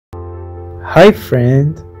Hi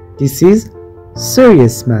friend, this is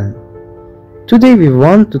Serious Man. Today we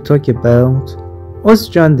want to talk about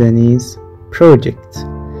Ozcan Deniz project.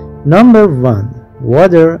 Number 1.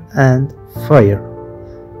 Water and Fire.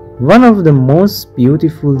 One of the most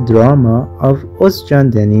beautiful drama of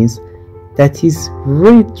Ozcan Deniz that is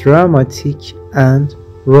very dramatic and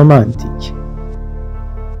romantic.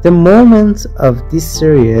 The moment of this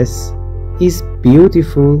series is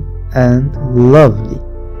beautiful and lovely.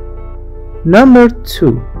 Number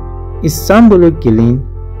 2. Istanbul Gelin,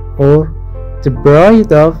 or The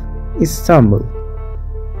Bride of Istanbul.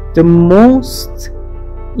 The most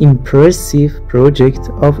impressive project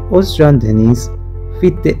of Ozcan Deniz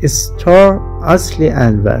with the star Asli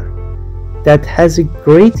Anwar that has a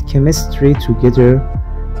great chemistry together,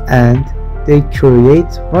 and they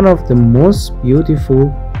create one of the most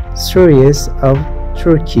beautiful series of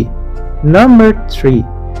Turkey. Number 3.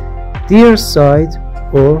 Dear Side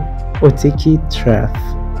or Öteki Taraf.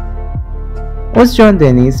 Ozcan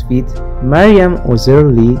Deniz with Meryem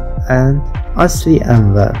Özerli and Asli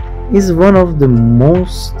Anwar is one of the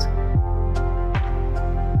most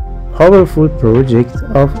powerful projects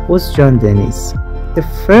of Ozcan Deniz. The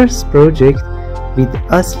first project with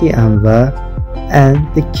Asli Anwar, and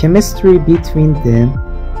the chemistry between them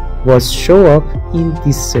was show up in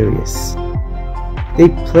this series. They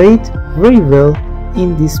played very well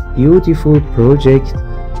in this beautiful project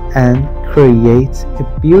and create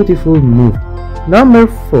a beautiful movie. Number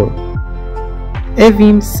 4.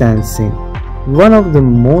 Evim Sensin, one of the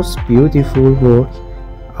most beautiful work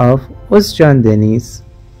of Ozcan Deniz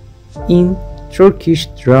in Turkish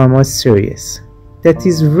drama series that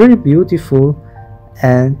is very beautiful,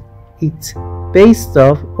 and it's based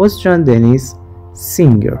off Ozcan Deniz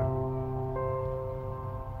singer.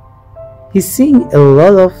 He sing a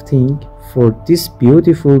lot of things for this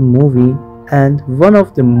beautiful movie, and one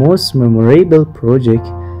of the most memorable projects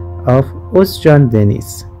of Ozcan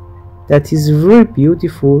Deniz that is very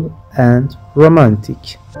beautiful and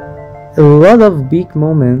romantic. A lot of big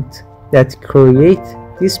moments that create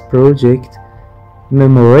this project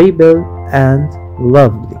memorable and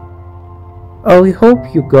lovely. I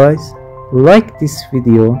hope you guys like this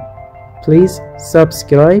video. Please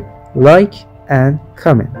subscribe, like and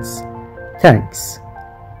comments. Thanks.